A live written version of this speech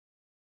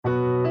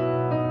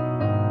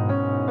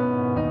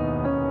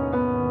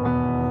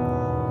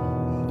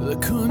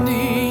こん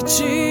に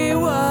ち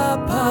は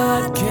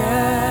Podcast.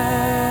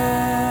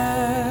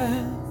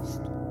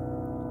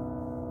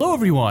 Hello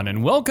everyone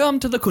and welcome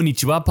to the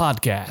Konnichiwa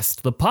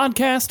Podcast, the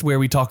podcast where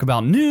we talk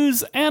about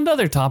news and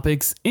other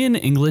topics in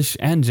English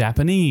and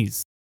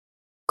Japanese.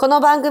 こ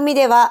の番組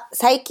では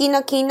最近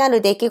の気にな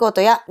る出来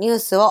事やニュー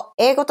スを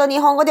英語と日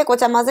本語でご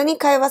ちゃ混ぜに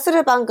会話す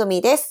る番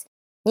組です。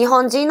日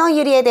本人の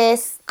ゆりえで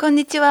す。こん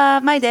にち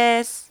は、まい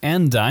です。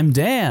And I'm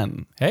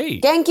Dan. Hey.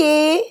 元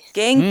気？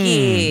元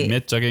気。め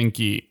っちゃ元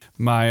気。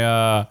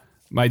My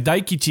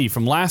Daikichi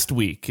from last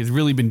week has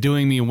really been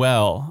doing me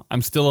well.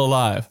 I'm still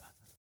alive.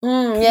 イ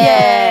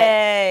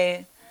エ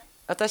ーイ。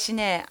私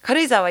ね、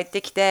軽井沢行っ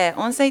てきて、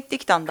温泉行って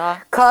きたん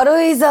だ。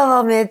軽井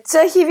沢めっち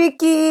ゃ響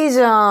きいい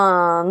じ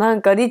ゃん。な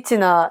んかリッチ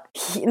な、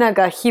なん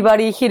かヒバ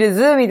リーヒル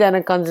ズみたい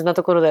な感じな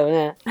ところだよ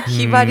ね。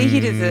ヒバリヒ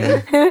ル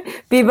ズ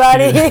ビバ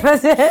リ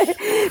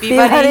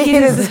ーヒ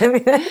ルズ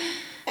みたいな。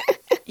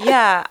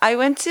Yeah, I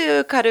went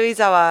to 軽井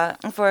沢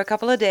for a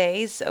couple of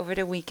days over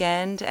the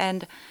weekend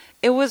and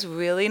it was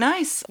really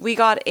nice. We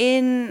got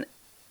in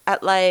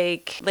at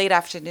like late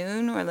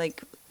afternoon or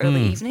like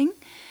early evening.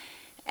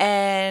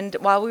 And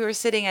while we were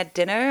sitting at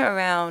dinner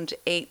around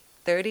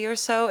 8:30 or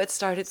so, it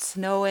started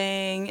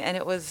snowing and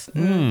it was,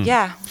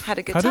 had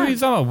a good time. 軽井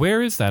沢,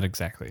 where is that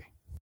exactly?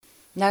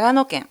 長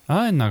野県。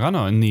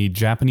Nagano in the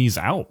Japanese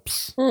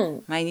Alps.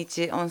 毎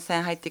日温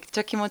泉入ってきて、ち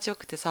ょっと気持ちよ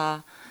くて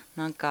さ、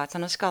なんか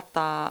楽しかっ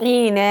た。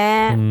いい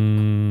ね。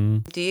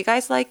Do you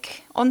guys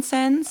like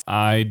onsens?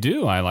 I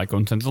do. I like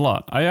onsens a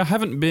lot. I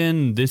haven't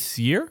been this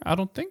year, I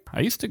don't think.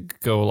 I used to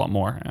go a lot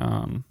more.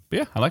 But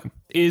yeah, I like them.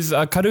 Is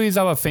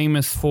Karuizawa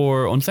famous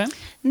for onsen?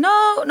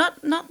 No,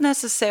 not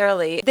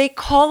necessarily. They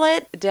call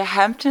it the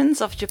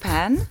Hamptons of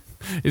Japan.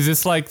 Is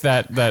this like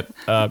that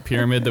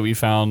pyramid that we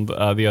found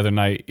the other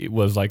night? It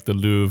was like the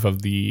Louvre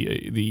of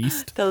the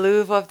East? The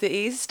Louvre of the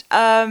East.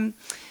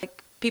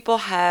 People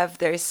have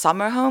their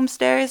summer homes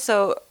there,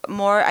 so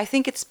I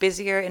think it's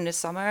busier in the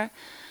summer.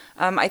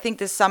 I think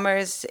the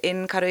summers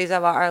in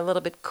Karuizawa are a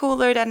little bit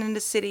cooler than in the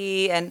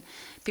city, and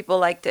people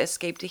like to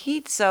escape the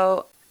heat,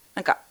 so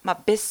なんか、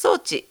別荘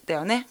地だ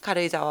よね、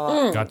軽井沢は。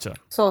Gotcha.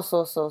 そ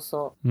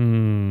う。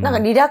なんか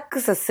リラッ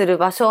クスする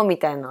場所み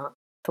たいな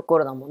とこ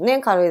ろだもんね、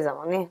軽井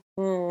沢ね。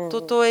一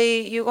昨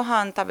日夕ご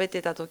飯食べ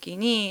てた時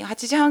に、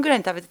8時半ぐらい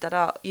に食べてた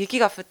ら雪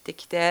が降って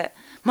きて、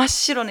真っ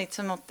白に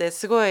積もって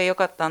すごい良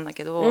かったんだ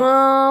けど。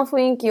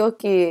雰囲気良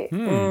き。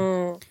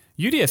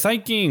ゆりえ、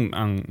最近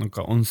なん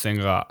か温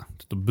泉が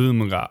ちょっとブー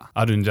ムが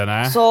あるんじゃ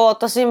ない？そう、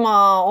私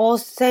今温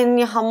泉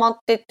にハマっ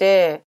て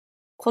て、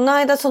この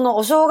間その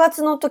お正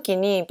月の時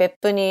に別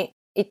府に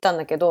行ったん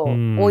だけど、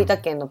大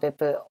分県の別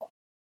府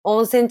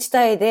温泉地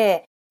帯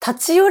で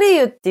立ち寄り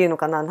湯っていうの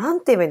かな、なん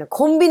て言えばいいの、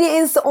コンビニエ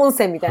ンス温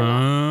泉みたい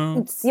な、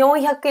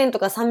400円と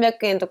か300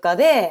円とか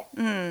で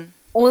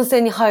温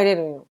泉に入れ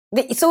るんよ。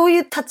で、そうい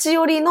う立ち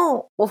寄り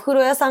のお風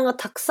呂屋さんが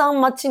たくさ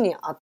ん街に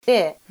あっ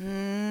て、い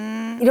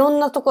ろん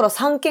なところ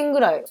3軒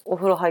ぐらいお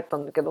風呂入った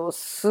んだけど、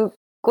すっ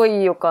ご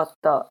い良かっ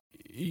た。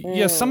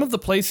Yeah, some of the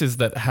places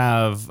that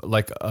have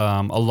like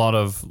a lot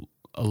of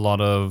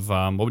what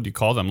would you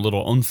call them?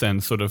 Little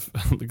onsen sort of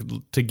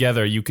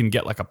together. You can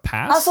get like a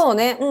pass. そう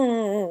ね。例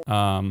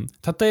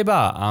え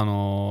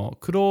ば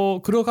黒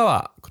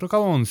川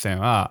温泉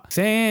は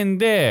1000円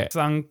で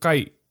3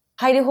回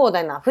入り放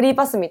題なフリー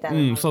パスみた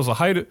いな。そう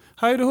入る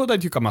放題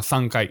というか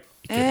3回。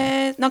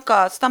なん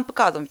かスタンプ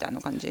カードみたいな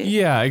感じ？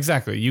 Yeah,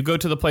 exactly. You go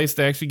to the place,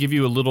 they actually give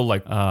you a little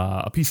like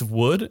a piece of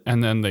wood,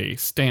 and then they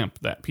stamp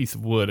that piece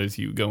of wood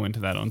as you go into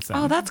that onsen.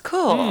 Oh, that's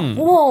cool.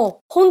 も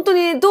う本当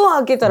にドア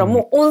開けたら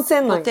もう温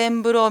泉なんよ。露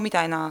天風呂み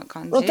たいな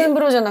感じ？露天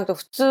風呂じゃなくて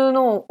普通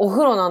のお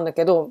風呂なんだ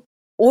けど、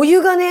お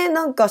湯がね、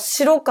なんか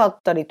白かっ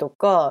たりと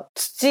か、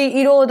土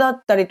色だ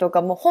ったりと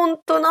か、もうほん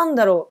となん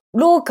だろう、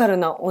ローカル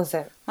な温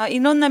泉。い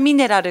ろんなミ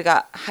ネラル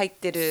が入っ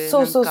てる。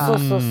そう。今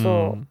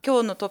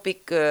日のトピッ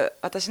ク、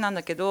私なん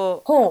だけ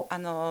ど、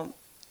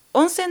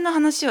温泉の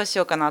話をし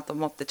ようかなと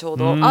思ってちょう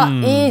ど。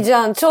いいじ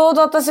ゃん。ちょう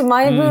ど私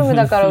マイブーム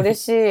だから嬉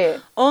しい。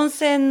温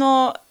泉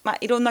の、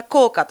いろんな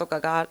効果と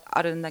かが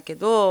あるんだけ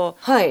ど、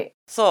はい。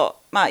そ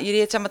う。ゆり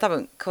えちゃんも多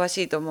分詳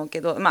しいと思う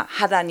けど、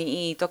肌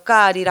にいいと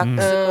か、リラッ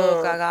クス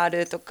効果があ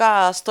ると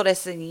か、ストレ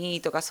スにい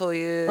いとか、そう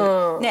い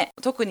う、ね、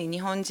特に日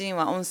本人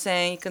は温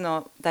泉行く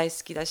の大好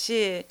きだ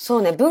し。そ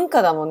うね、文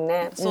化だもん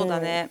ね。そうだ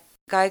ね。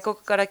外国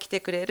から来て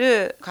くれ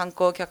る観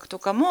光客と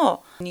か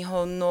も、日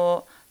本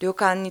の旅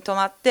館に泊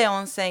まって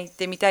温泉行っ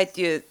てみたいっ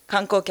ていう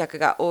観光客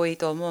が多い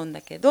と思うん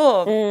だけ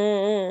ど、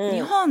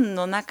日本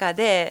の中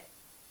で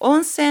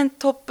温泉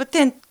トップ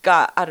10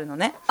があるの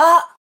ね。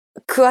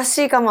詳し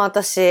いかも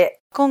私。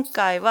今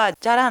回は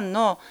ジャラン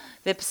の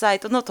ウェブサイ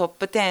トのトッ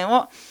プ10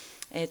を、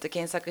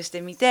検索して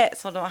みて、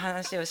その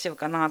話をしよう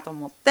かなと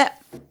思って。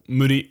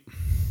無理。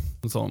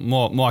そう、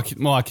もう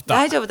飽きた。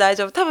大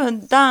丈夫。多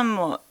分ダン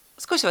も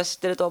少しは知っ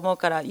てると思う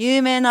から、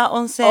有名な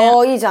温泉。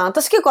いいじゃん。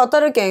私結構当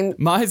たるけん。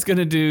Mai's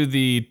gonna do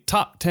the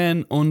top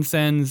 10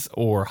 onsens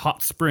or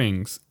hot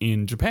springs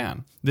in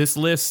Japan. This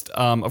list,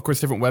 of course,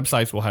 different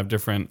websites will have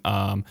different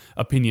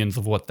opinions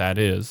of what that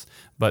is.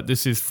 But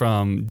this is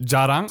from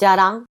Jarang. じゃ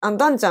らん。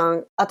ダンちゃ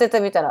ん当て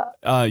てみたら。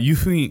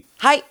Yufin.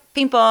 はい、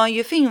ピンポン、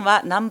ユフィン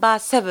はナンバ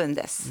ー7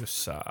です。よっ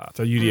しゃ。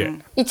じゃあ、ゆりえ。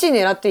1位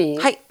狙っていい？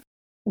はい。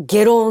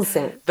ゲロ温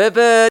泉。ブブ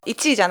ー、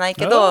1位じゃない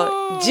け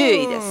ど、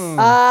10位です。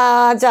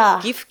じゃあ。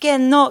岐阜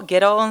県のゲ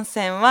ロ温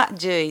泉は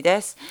10位で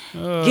す。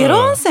ゲロ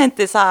温泉っ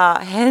てさ、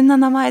変な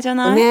名前じゃ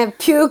ない？ね、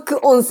ピューク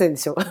温泉で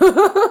しょ。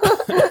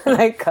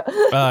なんか。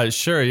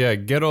Sure, yeah.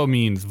 ゲロ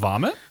means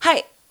vomit? は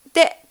い。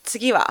で、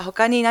次は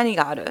他に何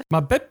がある？ま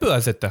あ、別府は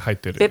絶対入っ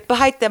てる。別府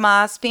入って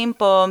ます。ピン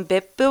ポン。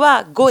別府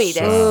は5位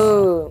です。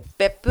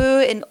別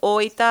府 in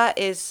大分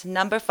is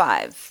number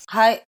 5。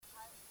はい。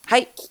は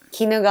い。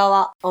鬼怒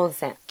川温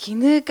泉。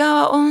鬼怒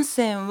川温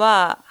泉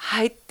は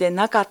入って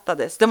なかった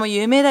です。でも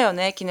有名だよ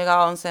ね、鬼怒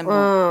川温泉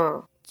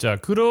も。じゃあ、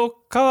黒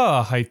川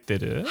は入って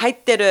る？入っ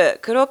てる。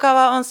黒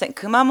川温泉、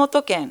熊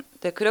本県。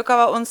で、黒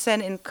川温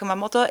泉 in 熊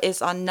本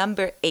is on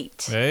number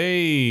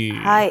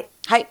 8。はい。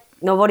はい。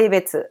登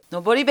別。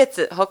登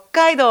別、北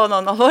海道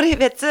の登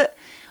別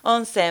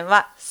温泉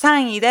は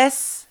3位で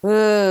す。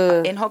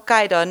in 北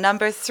海道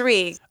number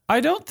 3。I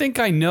don't think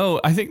I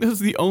know. I think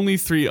those are the only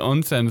 3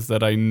 onsens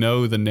that I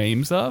know the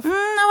names of. No,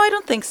 I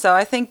don't think so.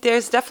 I think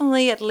there's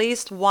definitely at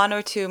least 1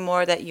 or 2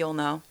 more that you'll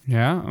know.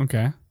 Yeah,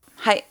 okay.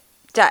 はい。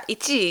じゃあ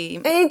1位。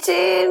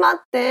1位待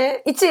っ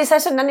て。1位最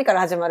初に何から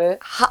始まる？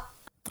は。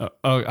ちょ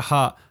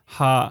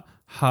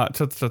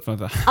っと待っ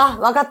て。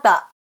わかっ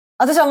た。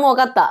私はもうわ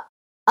かった。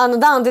ダ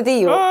ウン出てい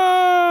いよ。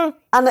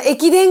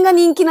駅伝が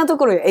人気なと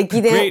ころよ、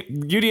駅伝。Great,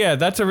 Yuria,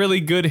 that's a really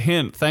good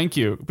hint. Thank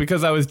you.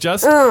 Because I was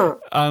just,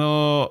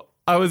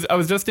 I was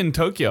just in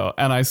Tokyo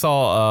and I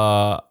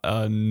saw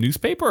a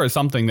newspaper or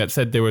something that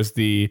said there was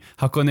the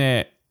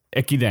Hakone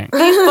Ekiden. ピン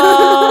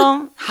ポ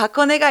ン。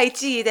箱根が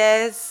1位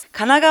です。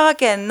神奈川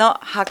県の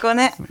箱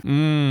根。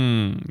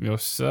よっ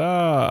し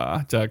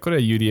ゃ。じゃあこれ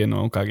はユリエ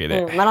のおかげ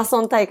で。マラ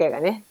ソン大会が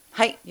ね。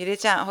はい、ゆり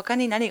ちゃん、他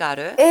に何があ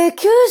る？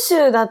九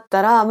州だっ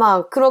たら、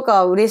黒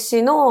川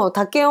嬉野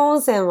武雄温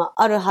泉は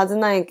あるはず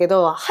なんやけ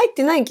ど、入っ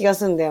てない気が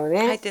するんだよ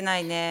ね。入ってな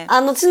いね。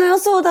ちの予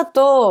想だ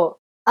と、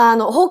北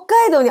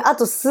海道にあ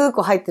と数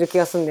個入ってる気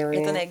がするんだよ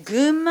ね。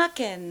群馬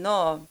県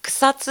の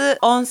草津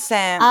温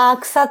泉。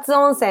草津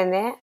温泉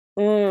ね。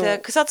The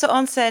草津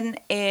温泉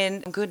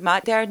in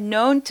Gunma, they are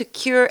known to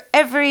cure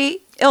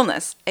every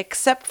illness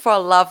except for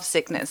love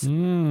sickness.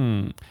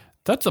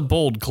 That's a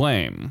bold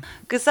claim.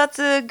 草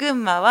津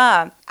群馬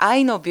は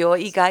愛の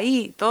病以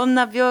外どん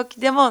な病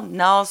気でも治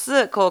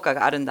す効果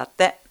があるんだっ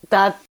て。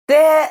だっ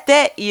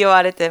て言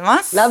われてま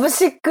す。ラブ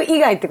シック以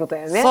外ってこと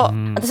だよね。そう。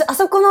私あ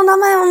そこの名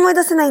前を思い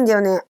出せないんだ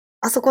よね。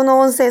あそこの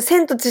温泉、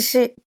千と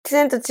千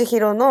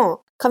尋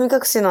の神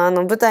隠しの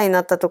舞台に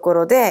なったとこ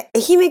ろで、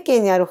愛媛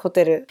県にあるホ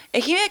テル。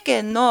愛媛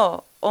県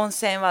の温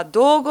泉は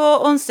道後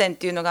温泉っ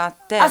ていうのがあっ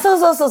て。そう、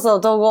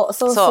道後。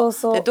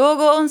そう。で、道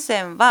後温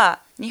泉は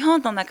日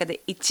本の中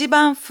で一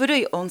番古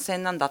い温泉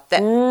なんだって。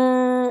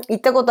行っ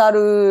たことあ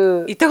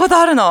る。行ったこと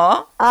ある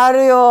の？あ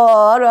る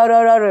よ。ある。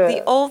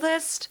The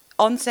oldest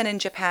onsen in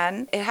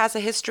Japan, it has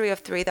a history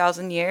of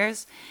 3,000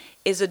 years,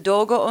 is a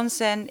Dogo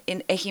onsen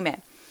in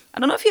Ehime. I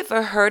don't know if you've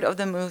ever heard of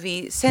the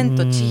movie 千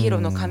と千尋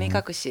の神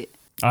隠し。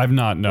I've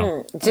not,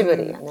 no. ジブ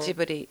リやね。ジ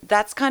ブリ。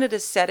That's kind of the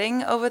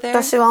setting over there.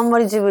 私はあんま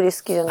りジブリ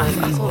好きじゃない。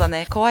そうだ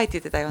ね。怖いって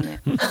言ってたよ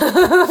ね。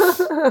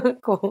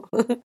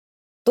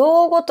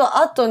道後と、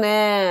あと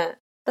ね、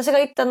私が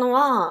行ったの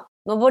は、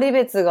登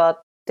別があ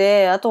っ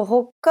て、あと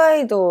北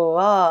海道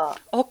は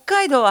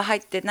入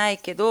ってない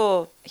け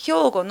ど、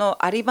兵庫の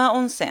有馬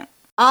温泉。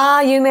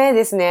有名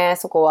ですね、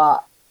そこ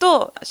は。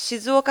と、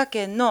静岡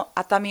県の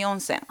熱海温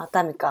泉。熱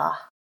海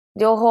か。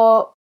両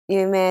方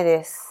有名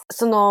です。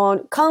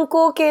観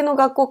光系の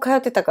学校通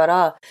ってたか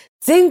ら、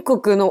全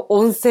国の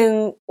温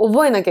泉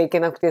覚えなきゃいけ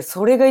なくて、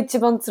それが一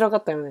番辛か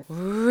ったよね。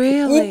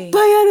Really? いっ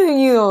ぱいある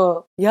ん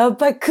よ。やっ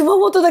ぱり熊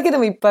本だけで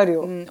もいっぱいある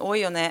よ。多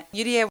いよね。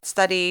Yuria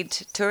studied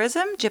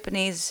tourism,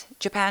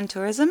 Japan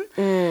tourism,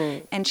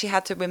 and she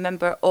had to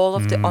remember all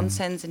of the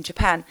onsens in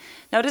Japan.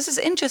 Now this is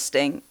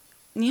interesting.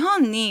 日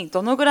本に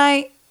どのぐら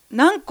い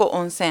何個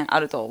温泉あ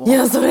ると思う？い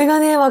や、それが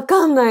ね、わ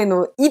かんない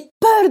の。いっ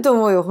ぱいあると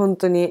思うよ、本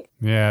当に。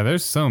Yeah, there's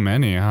so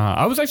many, huh?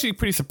 I was actually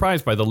pretty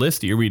surprised by the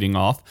list you're reading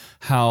off,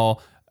 how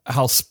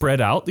spread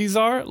out these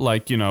are.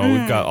 Like,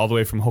 we've got all the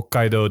way from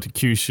Hokkaido to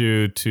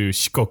Kyushu to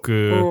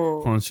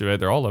Shikoku, Honshu,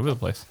 they're all over the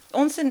place.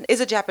 Onsen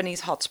is a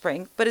Japanese hot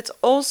spring, but it's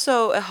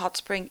also a hot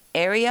spring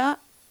area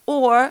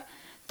or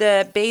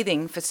the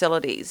bathing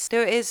facilities.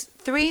 There is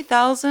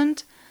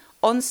 3,000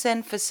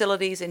 onsen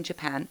facilities in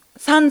Japan.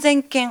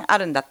 3,000件あ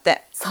るんだっ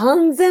て。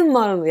3,000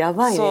もあるのや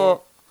ばいね。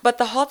So, but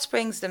the hot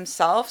springs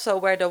themselves, so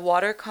where the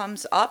water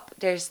comes up,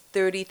 there's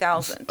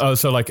 30,000. Oh,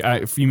 so like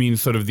you mean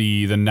sort of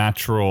the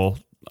natural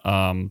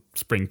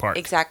spring part?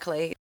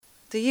 Exactly.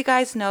 Do you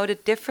guys know the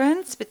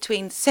difference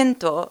between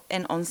sento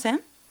and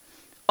onsen?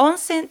 温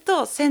泉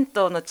と銭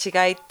湯の違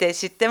いって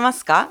知ってま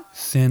すか？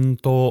銭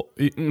湯。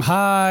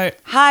は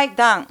い。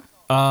ダン。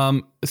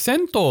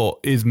銭湯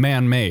is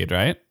man-made,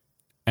 right?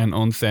 And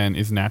onsen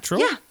is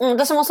natural? Yeah.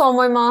 私もそう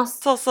思います。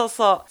そう。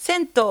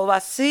銭湯は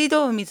水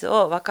道水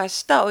を沸か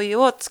したお湯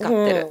を使っ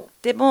てる。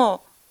で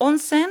も、温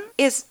泉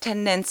is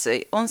天然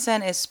水。温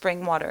泉 is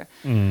spring water.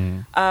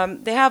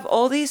 They have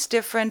all these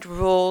different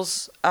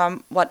rules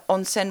what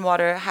onsen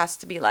water has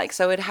to be like.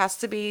 So it has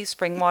to be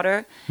spring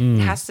water.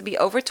 It has to be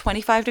over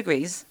 25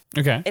 degrees.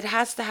 Okay. It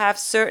has to have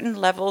certain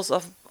levels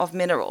of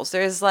minerals.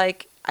 There's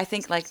I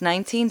think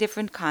 19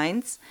 different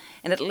kinds,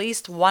 and at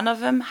least one of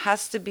them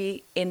has to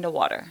be in the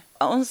water.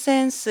 温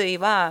泉水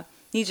は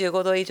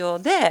25度以上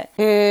で、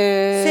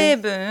成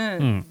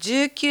分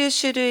19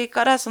種類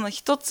からその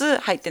一つ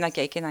入ってな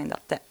きゃいけないんだ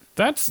って。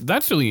That's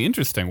really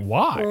interesting.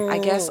 Why? I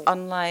guess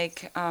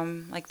unlike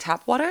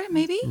tap water,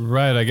 maybe?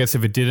 Right. I guess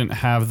if it didn't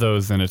have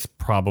those, then it's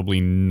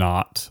probably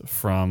not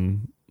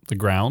from the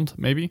ground,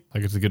 maybe?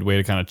 Like it's a good way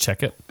to kind of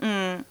check it.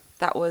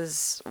 That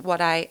was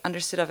what I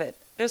understood of it.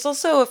 There's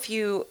also a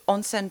few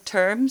onsen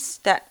terms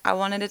that I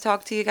wanted to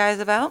talk to you guys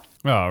about.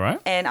 All right.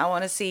 And I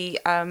want to see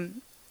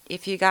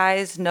if you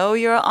guys know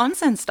your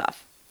onsen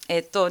stuff.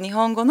 日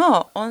本語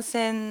の温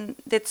泉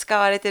で使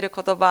われている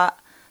言葉、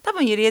多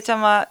分ゆりえちゃ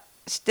んは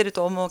知ってる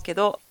と思うけ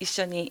ど、一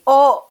緒に。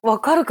わ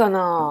かるか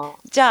な？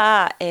じ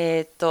ゃあ、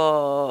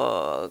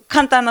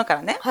簡単のか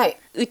らね。はい。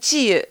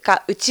内湯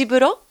か内風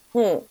呂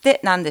って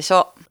何でし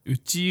ょう？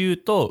内湯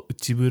と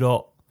内風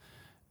呂。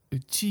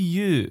内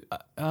湯、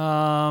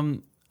no.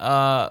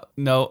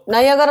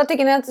 ナイアガラ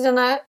的なやつじゃ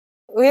ない？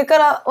上か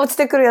ら落ち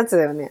てくるやつ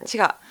だよね。違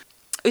う。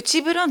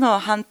内風呂の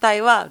反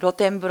対は露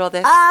天風呂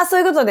です。そう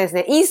いうことです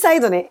ね。インサイ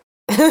ドね。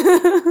じゃ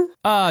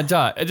あ、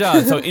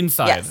so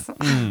inside. Yes.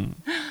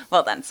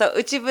 Well done. So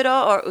内風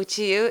呂 or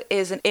内湯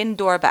is an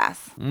indoor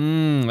bath.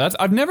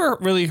 I've never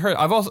really heard.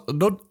 I've also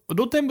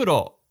露天風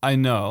呂 I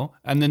know,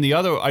 and then the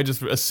other I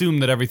just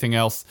assume that everything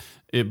else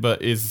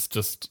is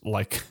just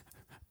like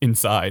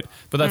inside.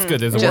 But that's good.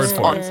 There's a word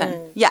for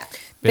it. Yeah.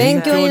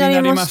 勉強にな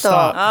りまし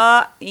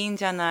た。いいん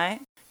じゃな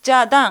い？じ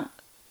ゃあダン、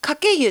か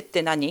け湯っ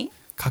て何？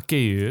かけ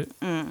湯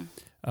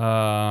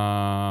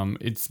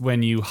？It's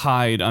when you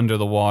hide under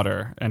the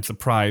water and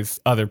surprise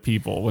other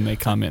people when they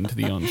come into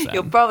the onsen.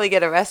 You'll probably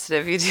get arrested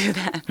if you do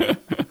that.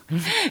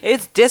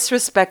 It's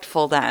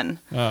disrespectful then.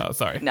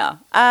 Sorry. No.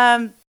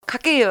 か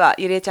け湯は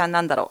ゆりえちゃん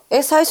なんだろ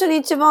う？最初に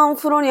一番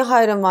風呂に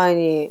入る前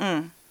に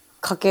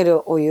かけ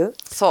るお湯？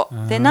そ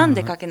う。で、なん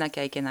でかけなき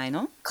ゃいけない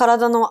の？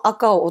体の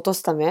赤を落と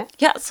すため？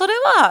いや、それ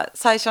は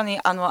最初に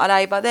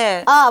洗い場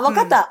で。わ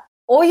かった。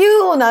お湯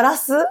を鳴ら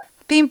す？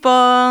ピンポ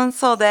ーン、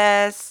そう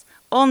です。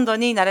温度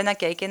に慣れな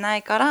きゃいけな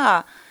いか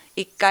ら、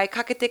一回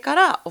かけてか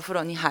らお風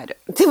呂に入る。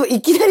でも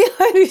いきなり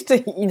入る人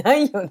いな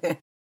いよね。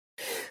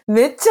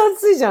めっちゃ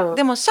暑いじゃん。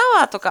でもシャ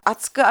ワーとか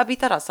熱く浴び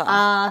たら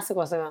さ。す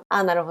ごい。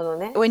なるほど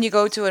ね。When you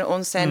go to an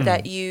onsen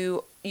that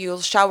you'll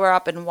shower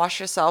up and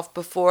wash yourself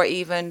before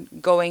even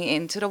going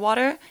into the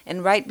water.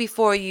 And right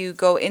before you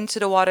go into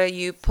the water,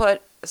 you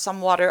put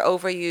some water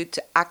over you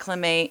to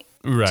acclimate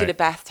to the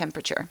bath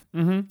temperature.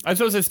 I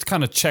suppose it's to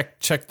kind of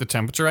check the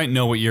temperature, right?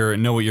 Know what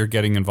you're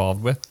getting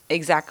involved with.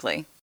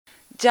 Exactly.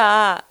 じ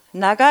ゃあ、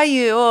長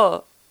湯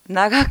を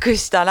長く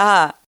した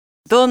ら、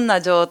どん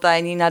な状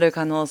態になる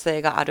可能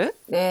性がある？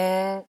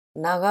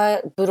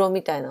長風呂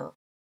みたいな。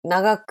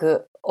長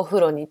くお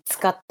風呂に浸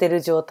かってる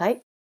状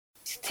態？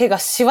手が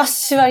シワ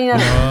シワにな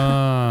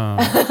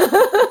る。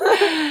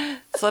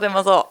それ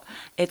もそ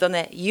う。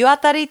湯あ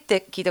たりっ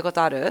て聞いたこ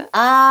とある？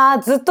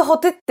ずっとほ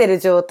てってる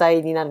状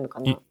態になるの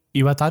かな。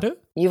湯あたる？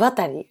湯あ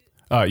たり？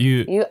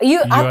湯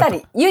あた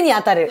り。湯に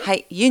あたる。は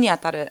い、湯にあ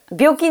たる。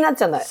病気になっ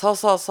ちゃうんだ。そう。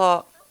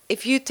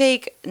If you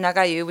take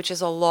長湯, which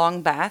is a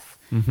long bath,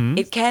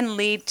 it can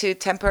lead to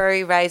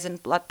temporary rise in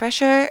blood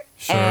pressure,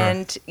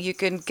 and you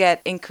can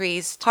get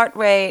increased heart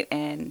rate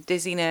and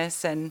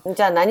dizziness. And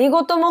じゃあ何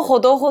事もほ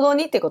どほど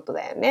にってこと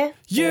だよね。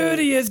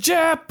Yuri's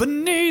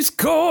Japanese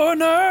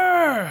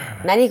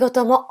Corner! 何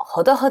事も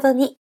ほどほど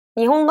に。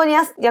日本語に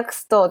訳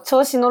すと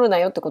調子乗るな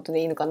よってこと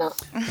でいいのかな。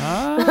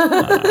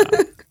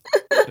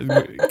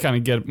Kind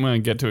of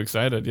get too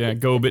excited. Yeah,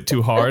 go a bit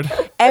too hard.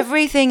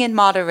 Everything in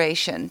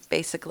moderation,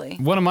 basically.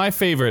 One of my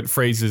favorite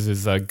phrases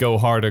is go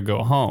hard or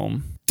go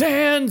home.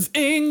 Dan's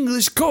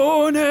English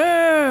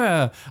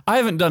Corner! I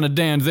haven't done a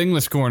Dan's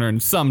English Corner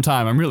in some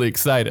time. I'm really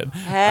excited.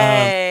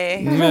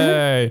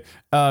 Hey.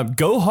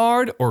 Go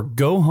hard or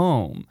go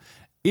home.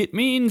 It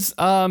means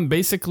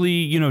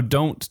basically,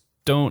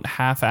 don't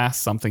half-ass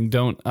something.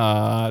 Don't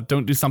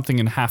do something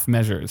in half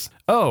measures.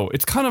 Oh,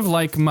 it's kind of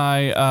like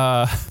my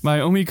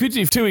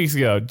omikuji 2 weeks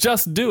ago.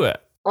 Just do it.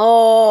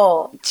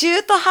 中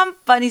途半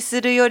端に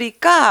するより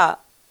か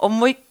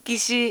思いっき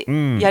し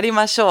やり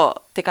ましょ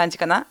うって感じ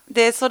かな。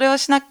で、それを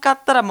しなかっ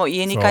たらもう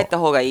家に帰った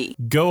方がいい。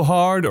Go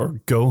hard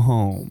or go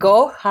home.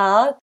 Go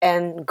hard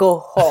and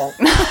go home.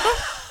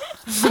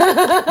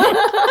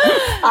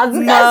 恥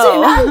ずかし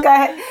い。なん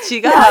か違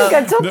う。なん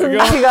かちょっと違う。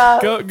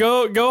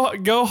Go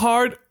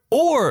hard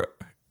or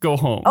go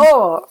home.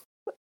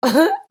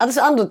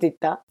 私、アンドって言っ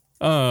た？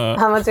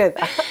間違え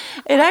た。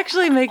It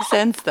actually makes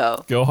sense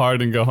though. Go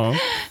hard and go home.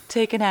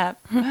 Take a nap.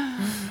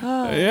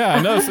 Yeah,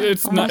 no,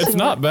 it's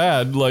not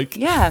bad. Like,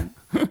 Yeah.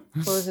 面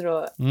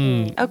白い。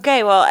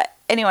Okay, well,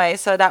 anyway,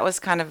 so that was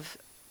kind of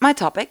my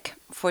topic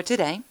for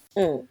today.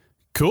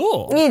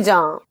 cool. いいじゃ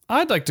ん。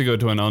I'd like to go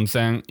to an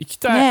onsen. 行き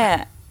たい。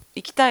ねえ、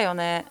行きたいよ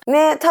ね。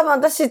ね、多分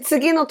私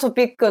次のト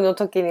ピックの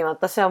時に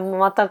私はもう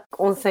また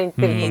温泉行っ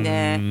てると思う。いい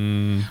ね。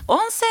温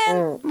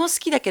泉も好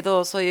きだけ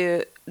ど、そうい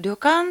う旅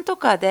館と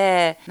か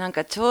でなん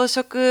か朝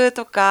食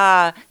と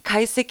か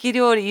懐石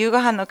料理、夕ご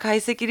飯の懐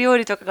石料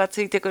理とかが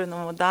ついてくるの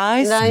も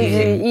大好き。大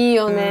事、いい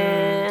よ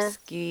ね。好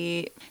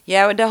き。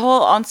Yeah, the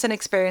whole onsen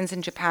experience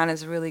in Japan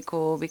is really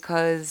cool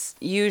because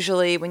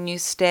usually when you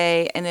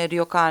stay in a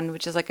ryokan,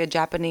 which is like a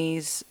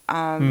Japanese,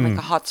 like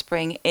a hot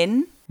spring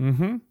inn,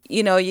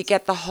 you know, you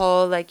get the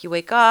whole, like, you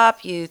wake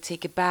up, you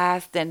take a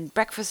bath, then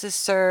breakfast is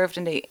served,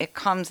 and it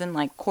comes in,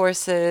 like,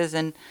 courses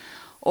and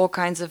all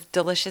kinds of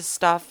delicious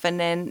stuff. And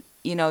then,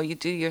 you know, you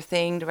do your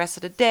thing the rest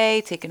of the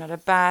day, take another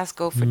bath,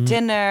 go for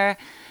dinner,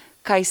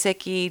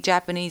 kaiseki,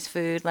 Japanese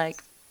food.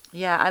 Like,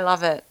 yeah, I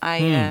love it.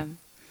 Yeah.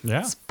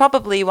 It's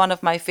probably one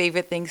of my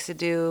favorite things to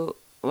do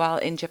while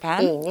in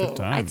Japan. いいね。 Good I'd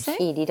times. say.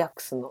 いいリラッ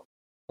クスの。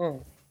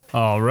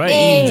Alright.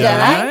 いいんじゃ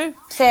ないいいん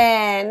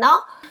せーの。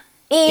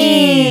いい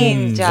い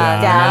んじゃ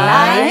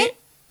ない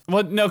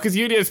What? No, because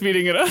Yulia is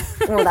speeding it up.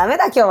 もうダメ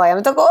だ、今日はや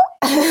めとこう。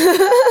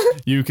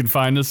You can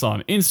find us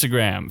on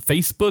Instagram,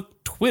 Facebook,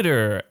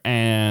 Twitter,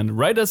 and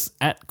write us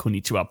at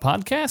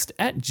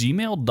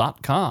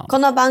konnichiwapodcast@gmail.com. こ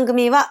の番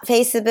組は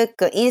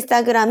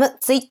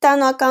Facebook、Instagram、Twitter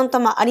のアカウン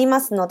トもあり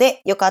ますので、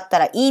よかった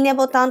らいいね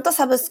ボタンと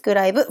サブスク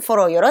ライブ、フォ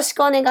ローよろし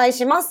くお願い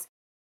します。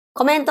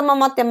コメントも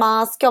待って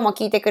ます。今日も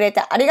聞いてくれ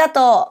てありが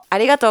とう。あ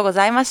りがとうご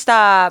ざいまし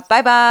た。バ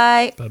イ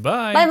バイ。Bye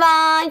bye. バイ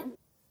バイ。